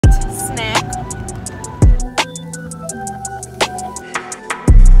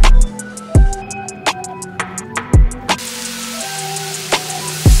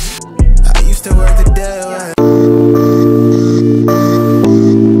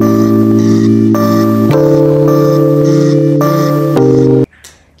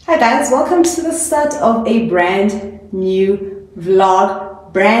guys, welcome to the start of a brand new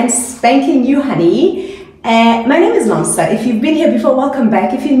vlog, brand spanking new, honey. My name is Nomsa. If you've been here before, welcome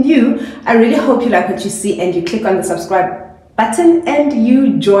back. If you're new, I really hope you like what you see and you click on the subscribe button and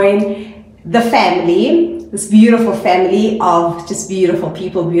you join the family, this beautiful family of just beautiful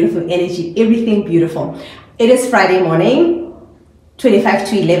people, beautiful energy, everything beautiful. It is Friday morning, 25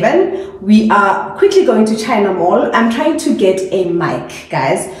 to 11. We are quickly going to China Mall. I'm trying to get a mic,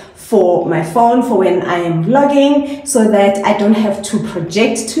 guys, for my phone for when I am vlogging, so that I don't have to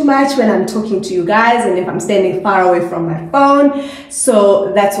project too much when I'm talking to you guys and if I'm standing far away from my phone.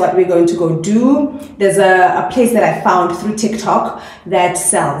 So that's what we're going to go do. There's a place that I found through TikTok that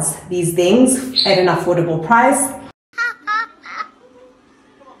sells these things at an affordable price.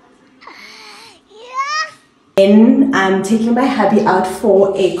 Then I'm taking my hubby out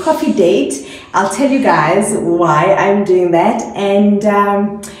for a coffee date. I'll tell you guys why I'm doing that. And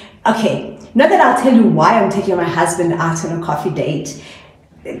okay, not that I'll tell you why I'm taking my husband out on a coffee date.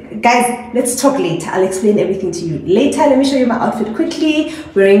 Guys, let's talk later. I'll explain everything to you later. Let me show you my outfit quickly.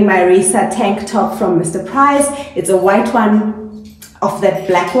 Wearing my Racer tank top from Mr. Price. It's a white one of that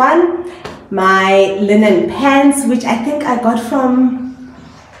black one. My linen pants, which I think I got from...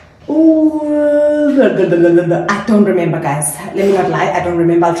 I don't remember, guys. Let me not lie, I don't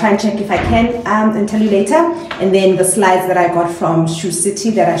remember. I'll try and check if I can and tell you later. And then the slides that I got from Shoe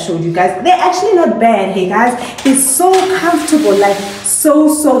City that I showed you guys, they're actually not bad. Hey guys, they're so comfortable, like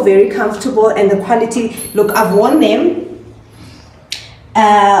so very comfortable. And the quality, look, I've worn them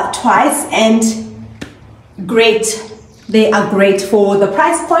twice and great. They are great for the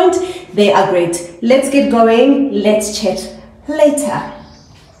price point. They are great. Let's get going. Let's chat later.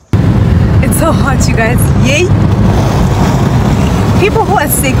 It's so hot, you guys. Yay! People who are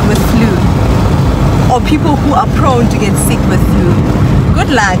sick with flu, or people who are prone to get sick with flu, good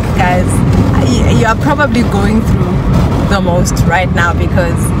luck, guys. You are probably going through the most right now,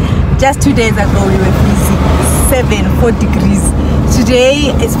 because just 2 days ago we were freezing 4 degrees.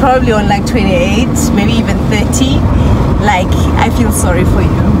 Today it's probably on like 28, maybe even 30. Like, I feel sorry for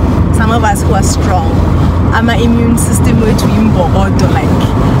you. Some of us who are strong, our immune system will to like.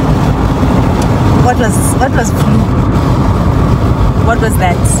 What was flu? What was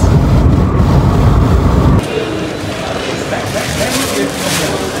that?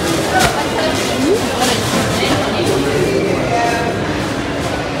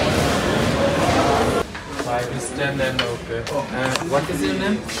 Stand and okay. What is your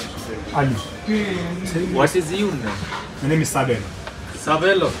name? Ali. What is your name? My name is Sabelo.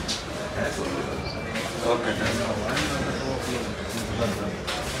 Sabelo. Okay.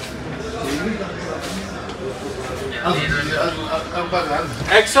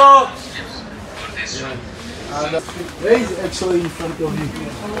 Exo. Where is Exo in front of you?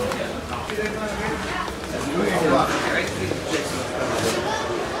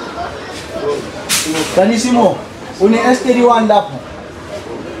 Canissimo, une STD1 lapho.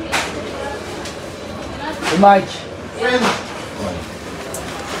 Mike.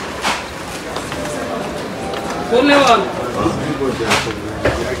 Only one.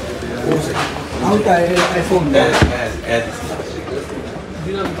 Out iPhone.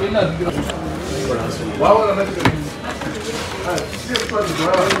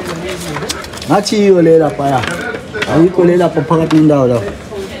 Ngathi iyo lela phaya. Ayikho lela phakathi nendawo la.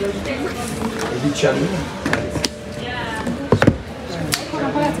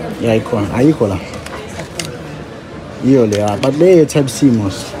 Yeah, ayikho la. Iyo le, but le type C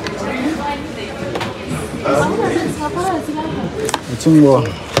mos. It's more.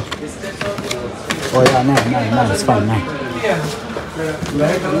 Oh yeah, no, it's fine, no.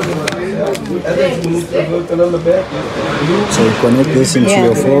 So you connect this into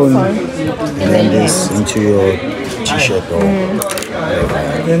your phone and then this into your t-shirt or...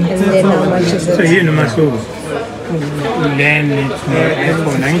 And then how much is it? So here no matter then it's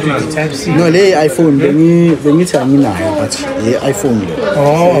iPhone. I need to type C. No, the iPhone. They need to now, but the iPhone.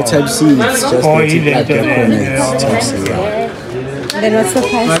 Oh, the type C. It's just it's type C. Yeah. Then what's the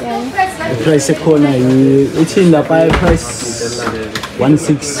price? The price of corner, it's in the price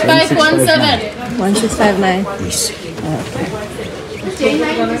 1659. 1659. Yes. And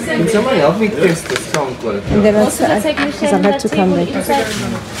then what's the, because I'm about to come back.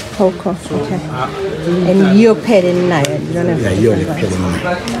 Coco, okay. And you're petting now. You don't have yeah, you're the petting now.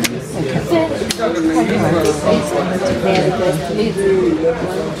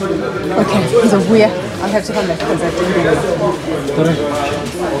 Okay, so where? I'll have to come back because I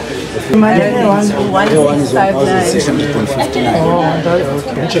didn't know. My one is 1659.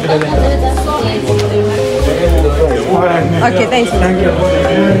 Oh, okay. All right. Okay, thanks. Thank you.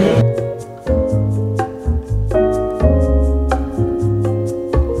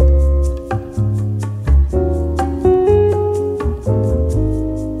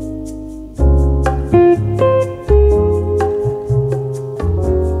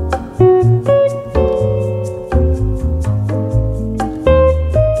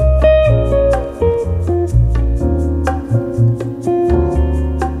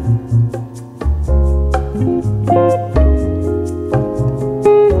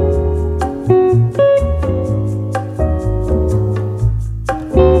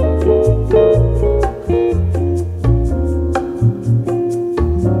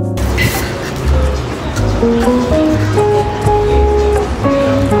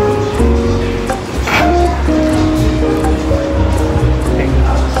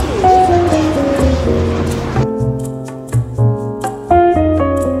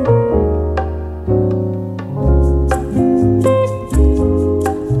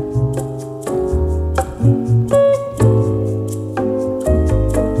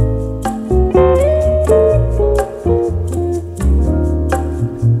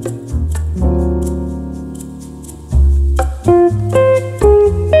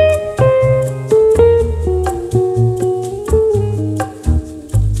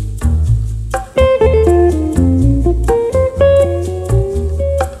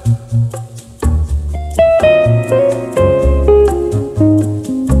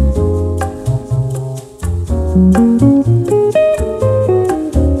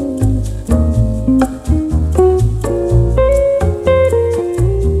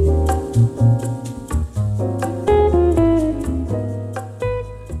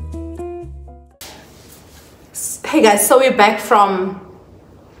 Hey guys, so we're back from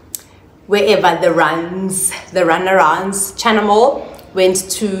wherever the runarounds, China Mall, went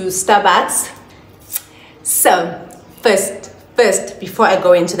to Starbucks. So first, before I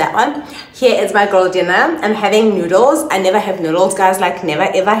go into that one, here is my girl dinner. I'm having noodles. I never have noodles, guys, like never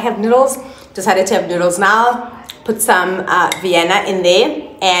ever have noodles. Decided to have noodles now. Put some Vienna in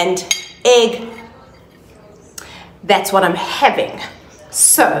there and egg. That's what I'm having.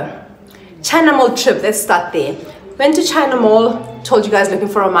 So China Mall trip, let's start there. Went to China Mall, told you guys looking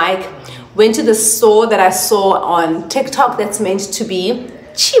for a mic. Went to the store that I saw on TikTok that's meant to be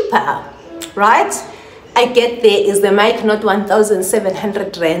cheaper, right? I get there, is the mic not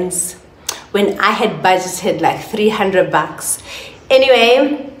 1,700 rands when I had budgeted like 300 bucks.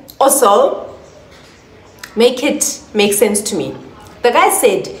 Anyway, also, make it make sense to me. The guy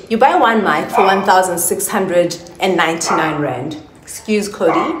said, you buy one mic for 1,699 rand. Excuse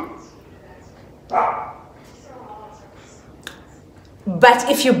Cody. But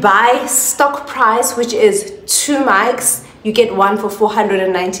if you buy stock price, which is 2 mics, you get one for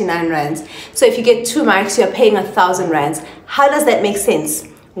 499 rands. So if you get 2 mics, you're paying 1,000 rands. How does that make sense?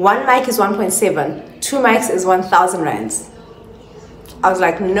 One mic is 1.7, 2 mics is 1,000 rands. I was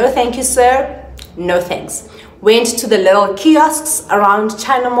like, no thank you, sir, no thanks. Went to the little kiosks around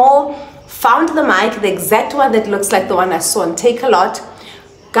China Mall, found the mic, the exact one that looks like the one I saw on Take a Lot.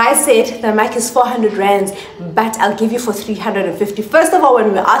 Guy said the mic is 400 rands, but I'll give you for 350. First of all,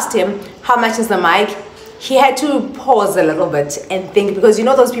 when we asked him how much is the mic, he had to pause a little bit and think, because you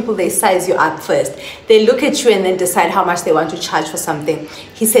know those people, they size you up first. They look at you and then decide how much they want to charge for something.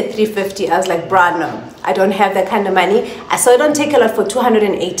 He said 350. I was like, bruh, no, I don't have that kind of money. I saw it on Take a Lot for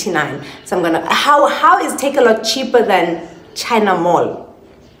 289. So I'm gonna, how is Take a Lot cheaper than China Mall?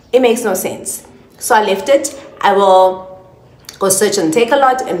 It makes no sense. So I left it. I will go search and Take a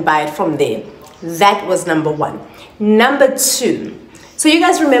Lot and buy it from there. That was number one. Number two, so you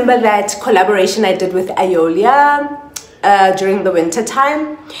guys remember that collaboration I did with Iolia during the winter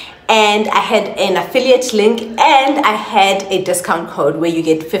time, and I had an affiliate link and I had a discount code where you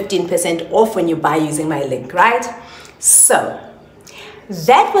get 15% off when you buy using my link, right? So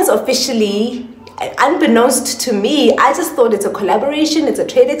that was officially, unbeknownst to me, I just thought it's a collaboration, it's a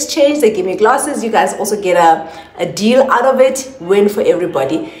trade exchange. They give me glasses, you guys also get a deal out of it, win for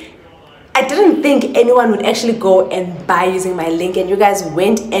everybody. I didn't think anyone would actually go and buy using my link, and you guys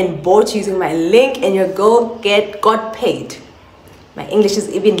went and bought using my link, and your girl got paid. My English is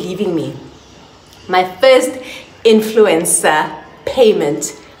even leaving me. My first influencer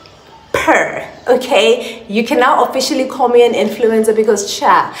payment per, okay? You can now officially call me an influencer because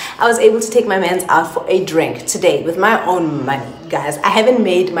I was able to take my mans out for a drink today with my own money, guys. I haven't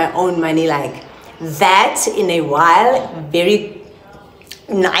made my own money like that in a while. Very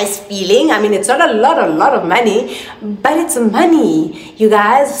nice feeling. I mean, it's not a lot of money, but it's money, you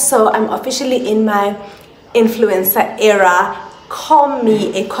guys. So I'm officially in my influencer era. call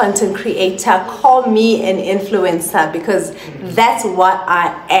me a content creator, call me an influencer, because that's what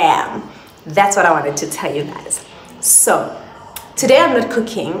I am. That's what I wanted to tell you guys. So today I'm not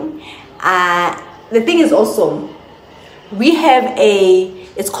cooking. The thing is also, we have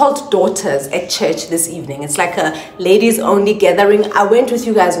it's called Daughters at church this evening. It's like a ladies only gathering. I went with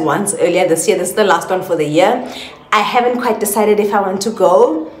you guys once earlier this year. This is the last one for the year. I haven't quite decided if I want to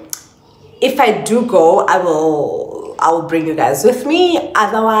go. If I do go, I will bring you guys with me.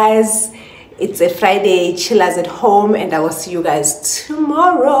 Otherwise, it's a Friday, chillers at home, and I will see you guys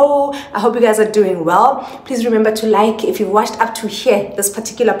tomorrow. I hope you guys are doing well. Please remember to like. If you've watched up to here, this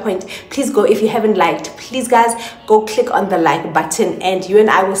particular point, please go. If you haven't liked, please guys, go click on the like button, and you and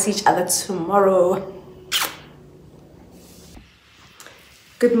I will see each other tomorrow.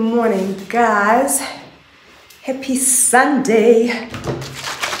 Good morning, guys. Happy Sunday.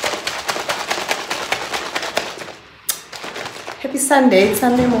 Happy Sunday. It's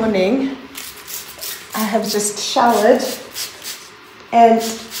Sunday morning. I have just showered and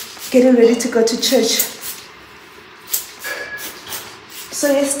getting ready to go to church.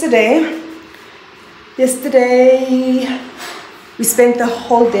 So yesterday we spent the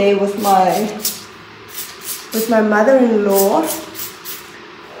whole day with my mother-in-law,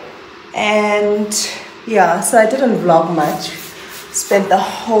 and yeah, so I didn't vlog much. Spent the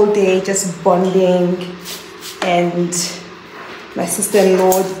whole day just bonding, and my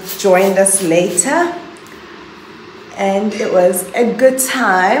sister-in-law joined us later, and it was a good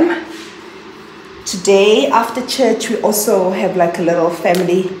time. Today after church we also have like a little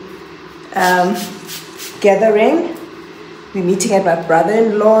family gathering. We're meeting at my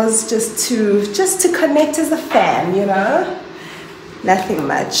brother-in-law's just to connect as a fam, you know. Nothing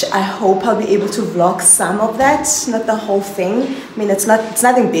much. I hope I'll be able to vlog some of that, not the whole thing. I mean, it's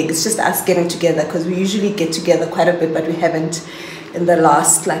nothing big. It's just us getting together, because we usually get together quite a bit, but we haven't in the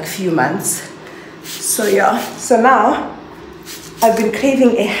last like few months. So yeah. So now I've been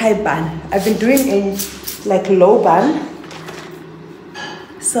craving a high bun. I've been doing a like low bun.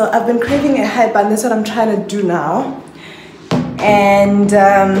 So I've been craving a high bun. That's what I'm trying to do now. And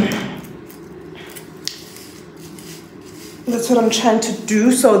that's what I'm trying to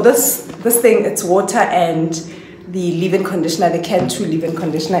do. So this thing, it's water and the leave-in conditioner, the Can 2 leave-in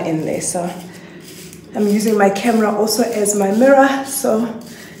conditioner in there. So I'm using my camera also as my mirror. So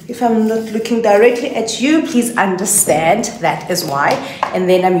if I'm not looking directly at you, please understand that is why. And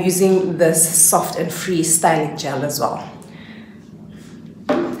then I'm using this soft and free styling gel as well.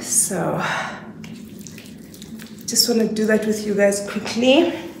 So just want to do that with you guys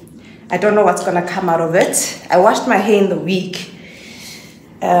quickly. I don't know what's gonna come out of it. I washed my hair in the week.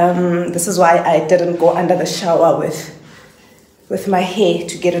 This is why I didn't go under the shower with my hair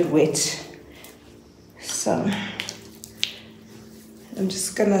to get it wet. So I'm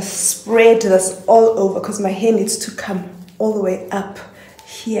just gonna spread this all over, because my hair needs to come all the way up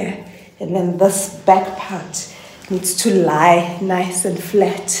here, and then this back part needs to lie nice and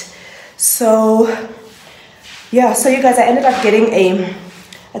flat. So yeah, so you guys, I ended up getting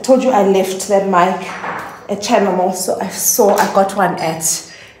I told you I left that mic at Channel Mall, so I got one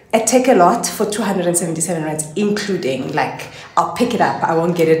at Take A Lot for 277 rands, including, like, I'll pick it up. I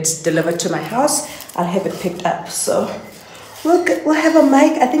won't get it delivered to my house. I'll have it picked up. So we'll have a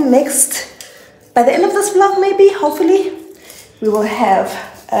mic, I think next, by the end of this vlog maybe, hopefully, we will have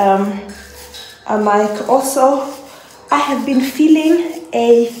a mic. Also, I have been feeling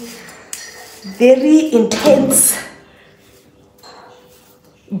a very intense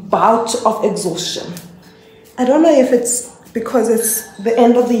bout of exhaustion. I don't know if it's because it's the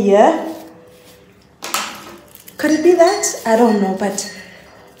end of the year. Could it be that? I don't know, but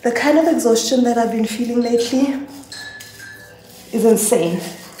the kind of exhaustion that I've been feeling lately is insane.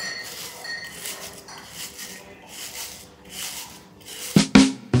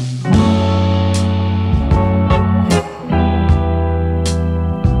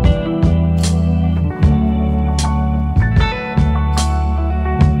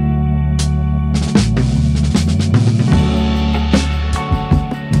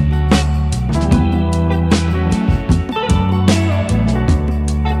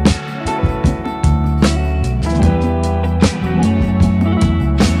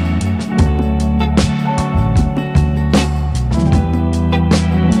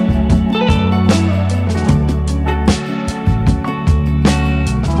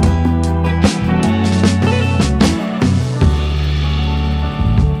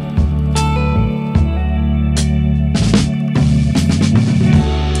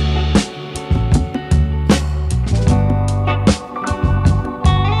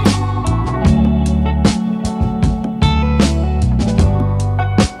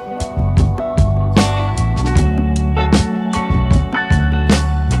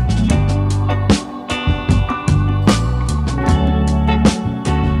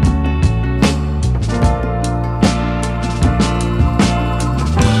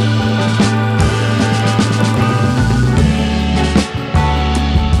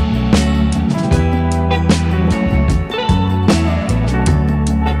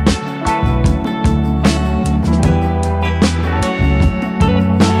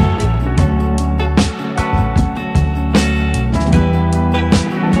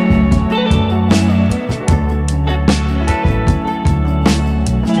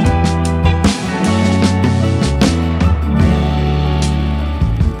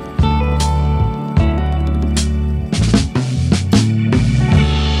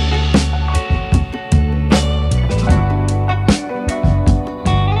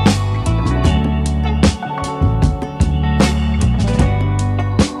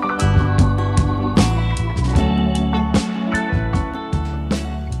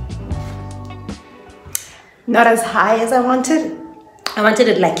 not as high as I wanted. I wanted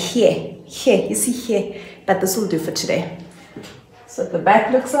it like here, you see here, but this will do for today. So the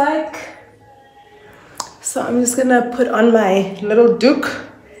back looks like. So I'm just gonna put on my little doek,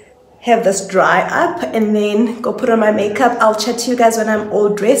 have this dry up, and then go put on my makeup. I'll chat to you guys when I'm all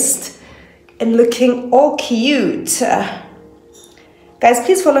dressed and looking all cute. Guys,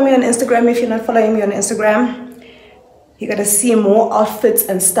 please follow me on Instagram if you're not following me on Instagram. You're gonna see more outfits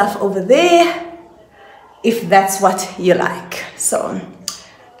and stuff over there, if that's what you like. So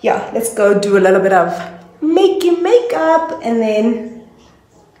yeah, let's go do a little bit of making makeup and then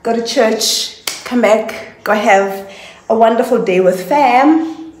go to church, come back, go have a wonderful day with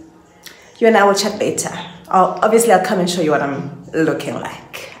fam. You and I will chat later. Obviously I'll come and show you what I'm looking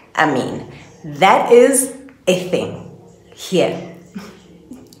like. I mean, that is a thing here.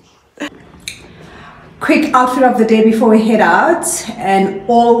 Quick outfit of the day before we head out. An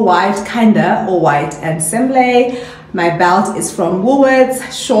all white, kinda all white ensemble. My belt is from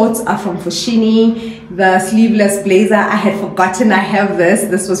Woolworths, shorts are from Foschini. The sleeveless blazer, I had forgotten I have this.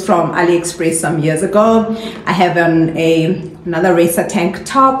 This was from AliExpress some years ago. I have another racer tank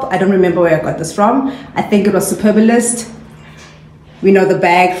top. I don't remember where I got this from. I think it was Superbalist. We know the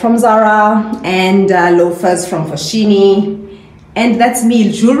bag from Zara, and loafers from Foschini. And that's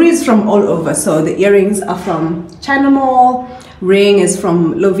me. Jewelry is from all over. So the earrings are from China Mall, ring is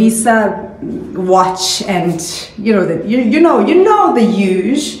from Lovisa, watch, and you know the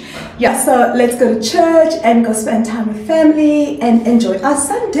usual. Yeah, so let's go to church and go spend time with family and enjoy our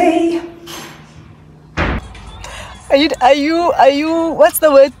Sunday. Are you what's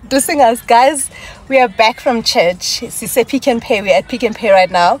the word dissing us, guys? We are back from church. It's a Pick and Pay. We're at Pick and Pay right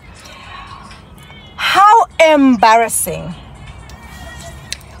now. How embarrassing.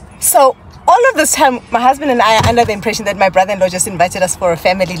 So all of this time, my husband and I are under the impression that my brother-in-law just invited us for a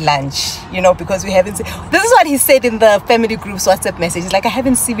family lunch, you know, because we haven't seen. This is what he said in the family group's WhatsApp message. He's like, we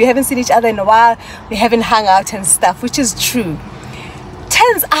haven't seen each other in a while. We haven't hung out and stuff, which is true.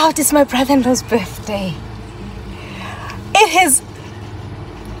 Turns out it's my brother-in-law's birthday.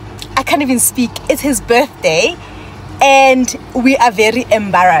 I can't even speak. It's his birthday, and we are very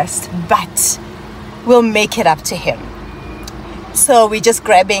embarrassed, but we'll make it up to him. So we're just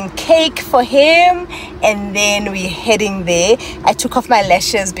grabbing cake for him, and then we're heading there. I took off my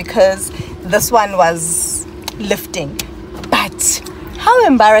lashes because this one was lifting. But how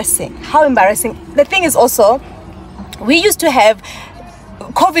embarrassing. The thing is also, we used to have,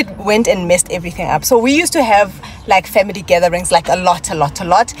 COVID went and messed everything up. So we used to have like family gatherings, like a lot.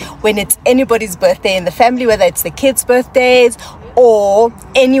 When it's anybody's birthday in the family, whether it's the kids' birthdays or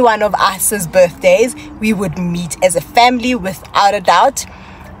any one of us's birthdays, we would meet as a family without a doubt.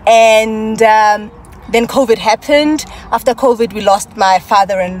 And then COVID happened. After COVID, we lost my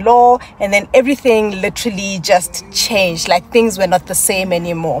father-in-law, and then everything literally just changed. Like things were not the same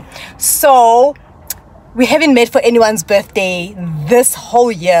anymore. So we haven't met for anyone's birthday this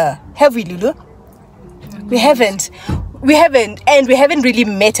whole year, have we, Lulu? We haven't, and we haven't really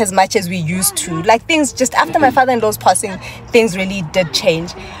met as much as we used to. Like things just after my father-in-law's passing, things really did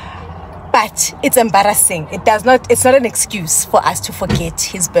change. But it's embarrassing. It's not an excuse for us to forget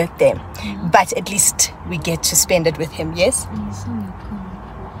his birthday. But at least we get to spend it with him, yes?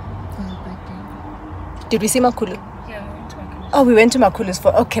 Did we see Makulu? Yeah, we went to Makulu. Oh, we went to Makulu's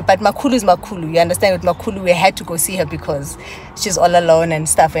but Makulu is Makulu. You understand? With Makulu, we had to go see her because she's all alone and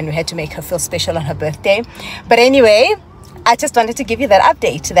stuff, and we had to make her feel special on her birthday. But anyway, I just wanted to give you that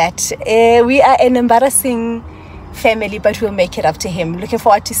update that we are an embarrassing family, but we'll make it up to him. Looking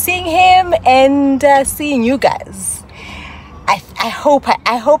forward to seeing him and seeing you guys. I hope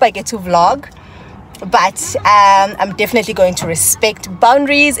I get to vlog, but I'm definitely going to respect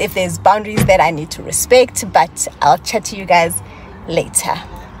boundaries if there's boundaries that I need to respect. But I'll chat to you guys later.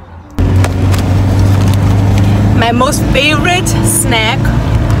 My most favorite snack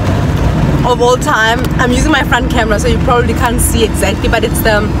of all time. I'm using my front camera, so you probably can't see exactly, but it's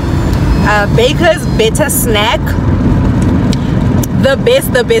the Baker's Better Snack. The best.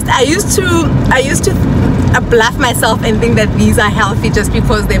 I used to bluff myself and think that these are healthy just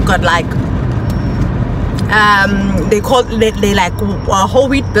because they've got like they like whole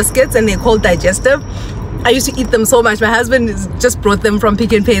wheat biscuits, and they're called digestive. I used to eat them so much. My husband just brought them from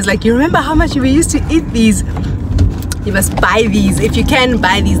Pick and Pay. He's like, you remember how much we used to eat these? You must buy these. If you can,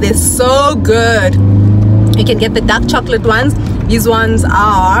 buy these. They're so good. You can get the dark chocolate ones. These ones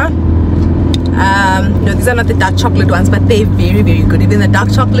are no, these are not the dark chocolate ones, but they're very, very good. Even the dark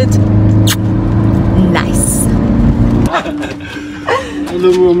chocolate, nice.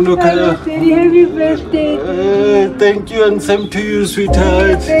 Hello, Mom. Hello, Teddy. Happy birthday. Thank you, and same to you,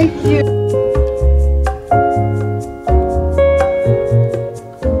 sweetheart. Thank you.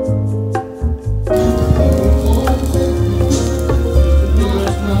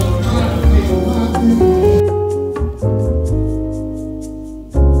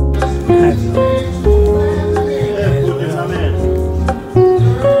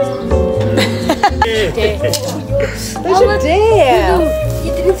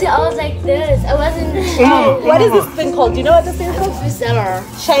 until I was like this. I wasn't. What is this thing called? Do you know what this thing is called? Zeller.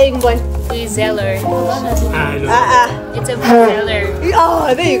 Shaying one. Zeller. It's a zeller.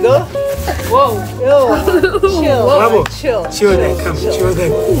 Oh, there you go. Whoa. Yo. Chill. Bravo. Chill. She was like, come. She was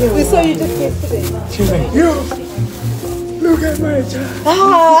like, We saw you just yesterday. she was like, yo, look at my child.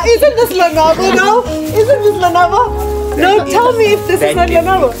 Ah, isn't this Lenabo now? Isn't this Lenabo? No, tell me if this is not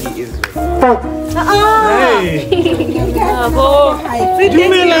Lenabo. Hey, Do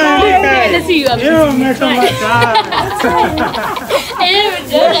me like Let's see you up. yo, make a match.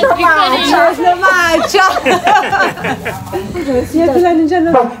 I never done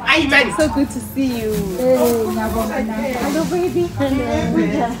that before. So good to see you. Hello, baby.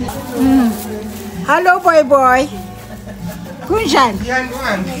 Hello, boy. Kunjan.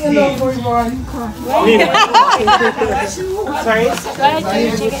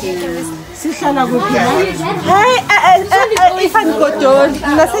 Sihlala kuphi la? Hey, ifan kodol.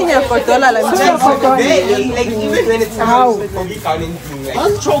 Nasenya kodola la mthetho. Like even when it's how Okay,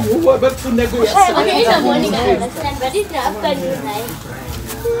 in the morning I understand, but in the afternoon,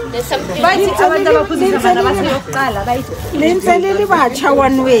 there's something. Lenzeleli batsha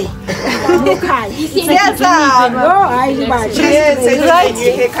one way. Yes, Oh, hayi batsha.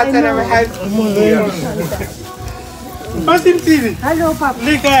 haircuts I never had. What's in TV? Hello, Papa.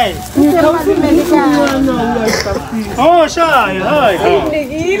 Look at oh, shy. Hi.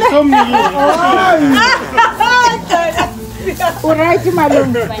 So many. Alright,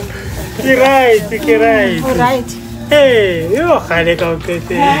 malungu. Right. Alright. Hey, yo, khale ka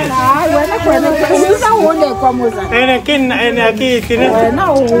ukete. Hayi wena uza hole kwa muza. Ene akiti ne.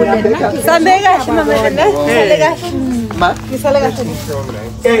 Wena uhule na. Sande kahle mama nene. Sale kahle. Ma? Ngisale kahle.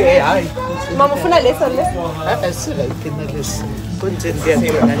 Hey, hi. Mama ufuna leso leso. Asila ikena lesi. Konje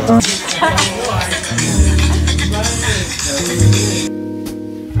ndiyaphela.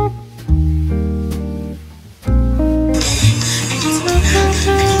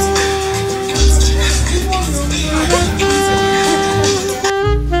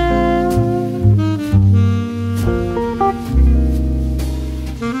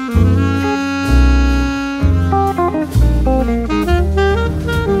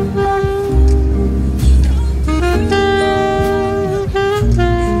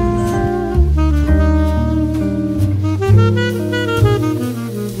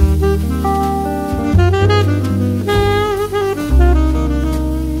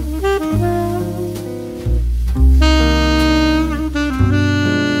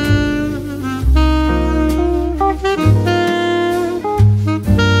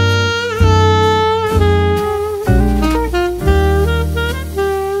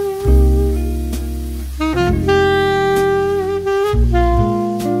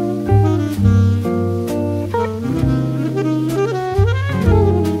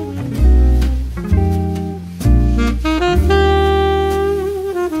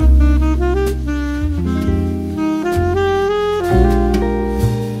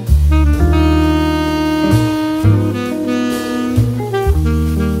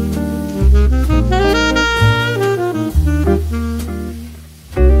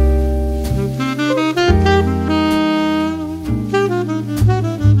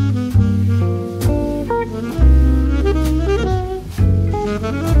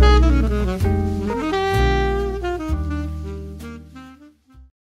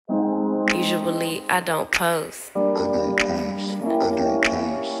 Usually I don't post.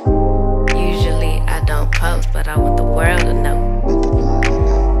 Usually I don't post, but I want the world to know.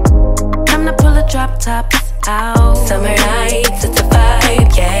 Time to pull a drop top out. Summer nights, it's a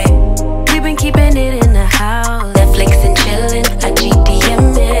vibe, yeah. We've been keeping it in the house. Netflix and chillin', I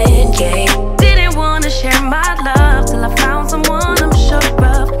GDM'in', yeah. Didn't wanna share my love till I found someone I'm sure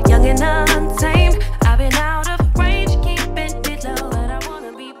of. Young and untamed, I've been out of range, keeping it low, but I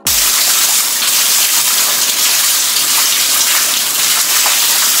wanna be.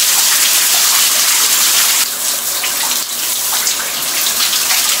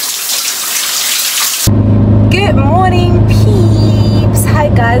 Good morning, peeps. Hi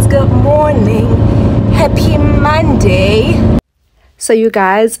guys, good morning. Happy Monday. So you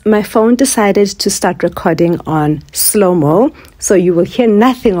guys, my phone decided to start recording on slow-mo, so you will hear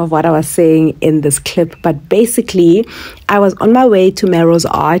nothing of what I was saying in this clip. But basically, I was on my way to Melrose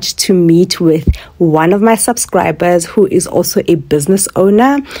Arch to meet with one of my subscribers who is also a business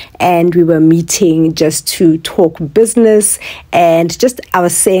owner, and we were meeting just to talk business, and just I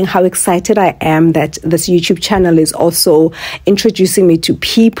was saying how excited I am that this YouTube channel is also introducing me to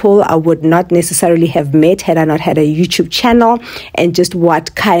people I would not necessarily have met had I not had a YouTube channel, and just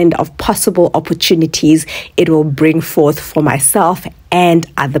what kind of possible opportunities it will bring forth for myself. yourself and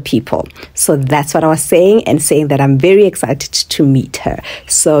other people. So that's what I was saying, and saying that I'm very excited to meet her.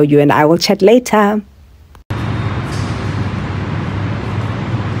 So you and I will chat later.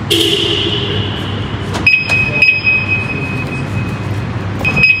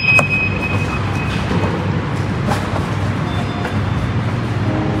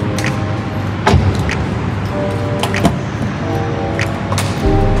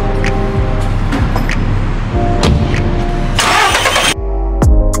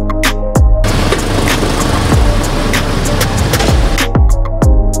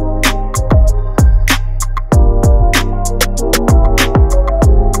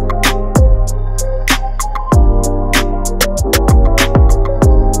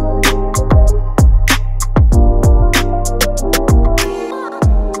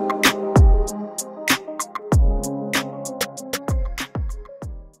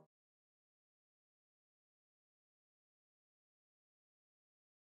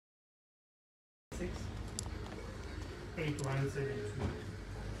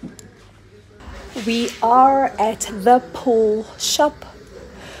 We are at the pool shop.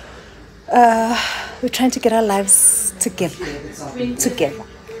 We're trying to get our lives together.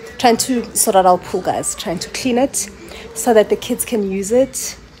 Trying to sort out our pool, guys. Trying to clean it so that the kids can use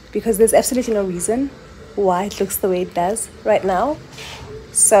it, because there's absolutely no reason why it looks the way it does right now.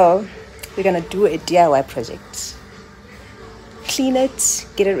 So we're gonna do a DIY project. Clean it,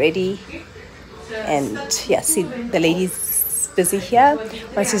 get it ready, and yeah, see the ladies busy here.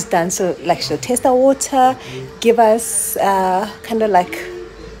 Once she's done, so like she'll test our water, give us kind of like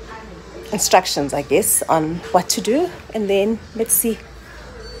instructions, I guess, on what to do, and then let's see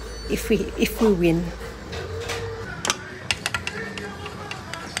if we win.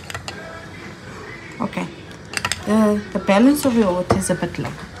 Okay. The balance of your water is a bit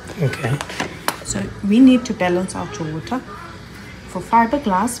low. Okay. So we need to balance out your water. For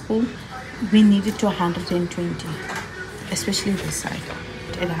fiberglass pool, we need it to 120, especially this side.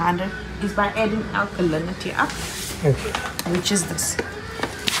 At 100 is by adding alkalinity up, Okay. which is this.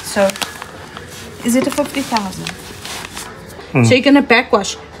 So, is it a 50,000? So you're gonna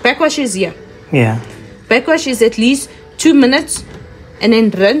backwash. Backwash is here. Yeah. Backwash is at least 2 minutes, and then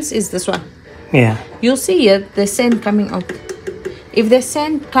rinse is this one. Yeah. You'll see here the sand coming out. If there's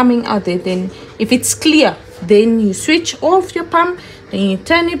sand coming out there, then if it's clear, then you switch off your pump, then you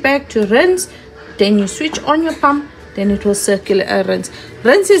turn it back to rinse, then you switch on your pump, then it will circular rinse.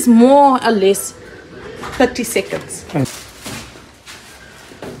 Rinse is more or less 30 seconds.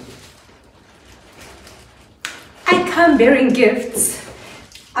 I come bearing gifts.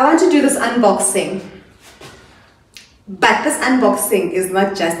 I want to do this unboxing. But this unboxing is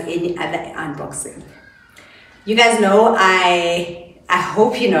not just any other unboxing. You guys know, I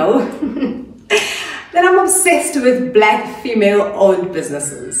hope you know, that I'm obsessed with Black female-owned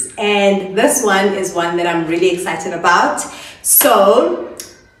businesses. And this one is one that I'm really excited about. So,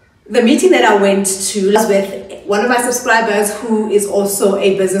 the meeting that I went to was with one of my subscribers who is also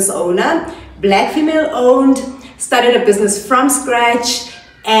a business owner. Black female-owned, started a business from scratch,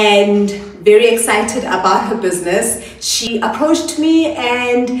 and very excited about her business. She approached me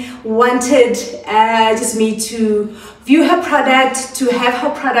and wanted just me to view her product, to have her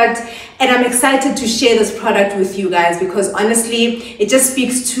product, and I'm excited to share this product with you guys, because honestly it just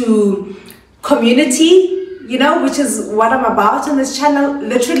speaks to community, you know, which is what I'm about on this channel.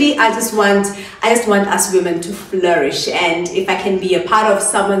 Literally, I just want us women to flourish, and if I can be a part of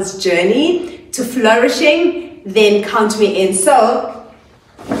someone's journey to flourishing, then count me in. So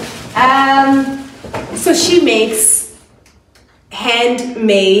she makes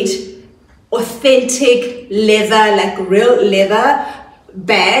handmade, authentic leather, like real leather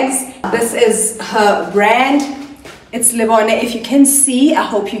bags. This is her brand. It's Levhone. If you can see, I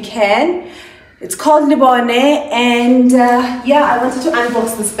hope you can. It's called Levhone, and yeah, I wanted to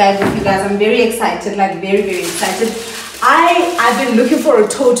unbox this bag with you guys. I'm very excited, like very, very excited. I've been looking for a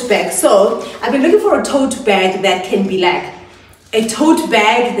tote bag. So I've been looking for a tote bag that can be like a tote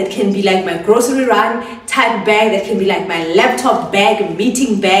bag, that can be like my grocery run type bag, that can be like my laptop bag,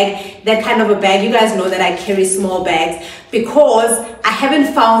 meeting bag, that kind of a bag. You guys know that I carry small bags because I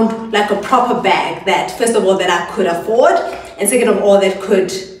haven't found like a proper bag that, first of all, that I could afford, and second of all, that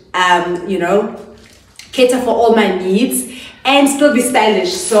could you know, cater for all my needs and still be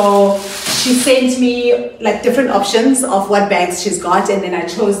stylish. So she sent me like different options of what bags she's got, and then I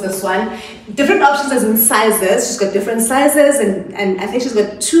chose this one. Different options as in sizes. She's got different sizes, and I think she's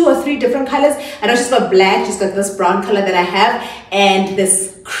got 2 or 3 different colors. I know she's got black, she's got this brown color that I have, and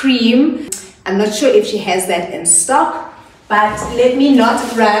this cream. I'm not sure if she has that in stock, but let me not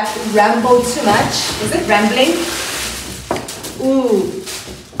ramble too much. Is it rambling? Ooh.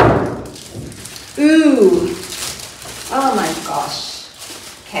 Ooh. Oh my gosh.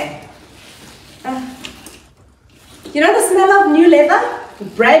 Okay. You know the smell of new leather?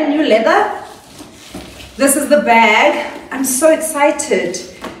 Brand new leather? This is the bag. I'm so excited.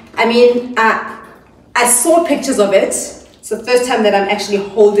 I mean, I saw pictures of it. It's the first time that I'm actually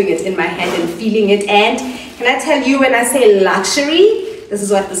holding it in my hand and feeling it. And can I tell you, when I say luxury, this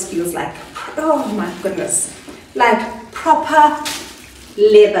is what this feels like. Oh my goodness. Like proper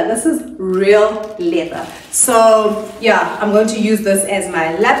leather. This is real leather. So yeah, I'm going to use this as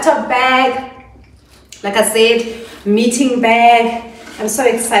my laptop bag. Like I said, meeting bag. I'm so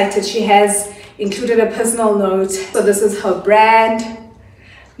excited. She has included a personal note. So this is her brand,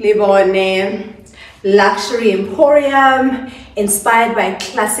 Levhone Luxury Emporium, inspired by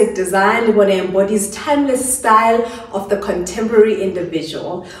classic design. Levhone embodies timeless style of the contemporary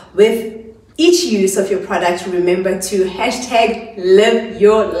individual. With each use of your product, remember to hashtag live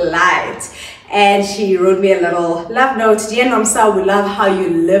your light. And she wrote me a little love note. Dear Nomsa, we love how you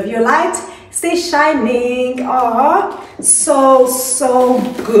live your light. Stay shining. Oh, so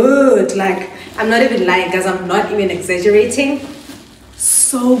good. Like, I'm not even lying, guys. I'm not even exaggerating.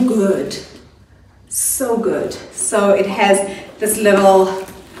 So good. So good. So it has this little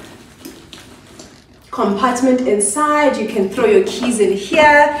compartment inside. You can throw your keys in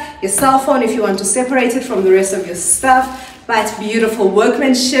here, your cell phone if you want to separate it from the rest of your stuff. But beautiful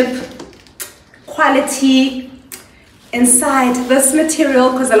workmanship, quality. Inside this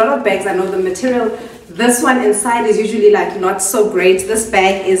material, because a lot of bags, I know the material, this one inside is usually like not so great. This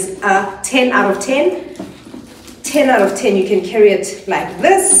bag is a 10 out of 10. 10 out of 10. You can carry it like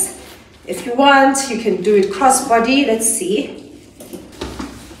this. If you want, you can do it crossbody. Let's see.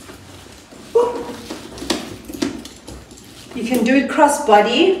 Ooh. You can do it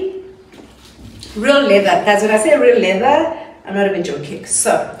crossbody. Real leather. That's when I say real leather, I'm not even joking.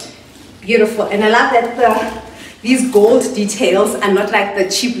 So beautiful. And I love that these gold details are not like the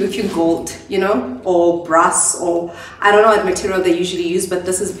cheap looking gold, you know, or brass, or I don't know what material they usually use, but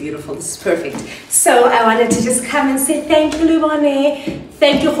this is beautiful. This is perfect. So I wanted to just come and say thank you, Levhone.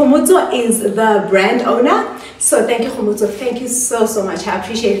 Thank you. Khomotso is the brand owner. So thank you, Khomotso. Thank you so much. I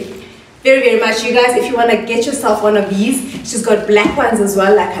appreciate it very much. You guys, if you want to get yourself one of these, she's got black ones as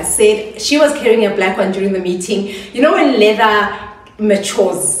well. Like I said, she was carrying a black one during the meeting. You know when leather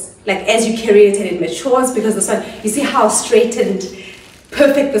matures, like as you carry it and it matures, because this one, you see how straight and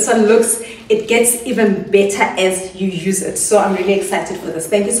perfect this one looks. It gets even better as you use it. So I'm really excited for this.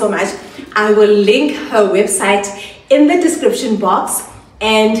 Thank you so much. I will link her website in the description box,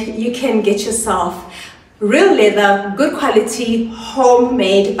 and you can get yourself real leather, good quality,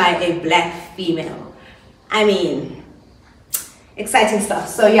 homemade by a black female. I mean, exciting stuff.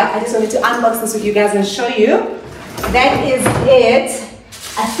 So yeah, I just wanted to unbox this with you guys and show you. That is it.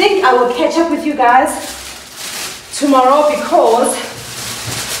 I think I will catch up with you guys tomorrow because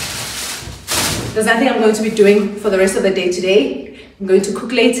there's nothing I'm going to be doing for the rest of the day today. I'm going to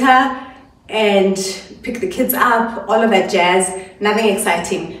cook later and pick the kids up, all of that jazz. Nothing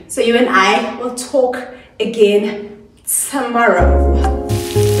exciting. So you and I will talk again tomorrow.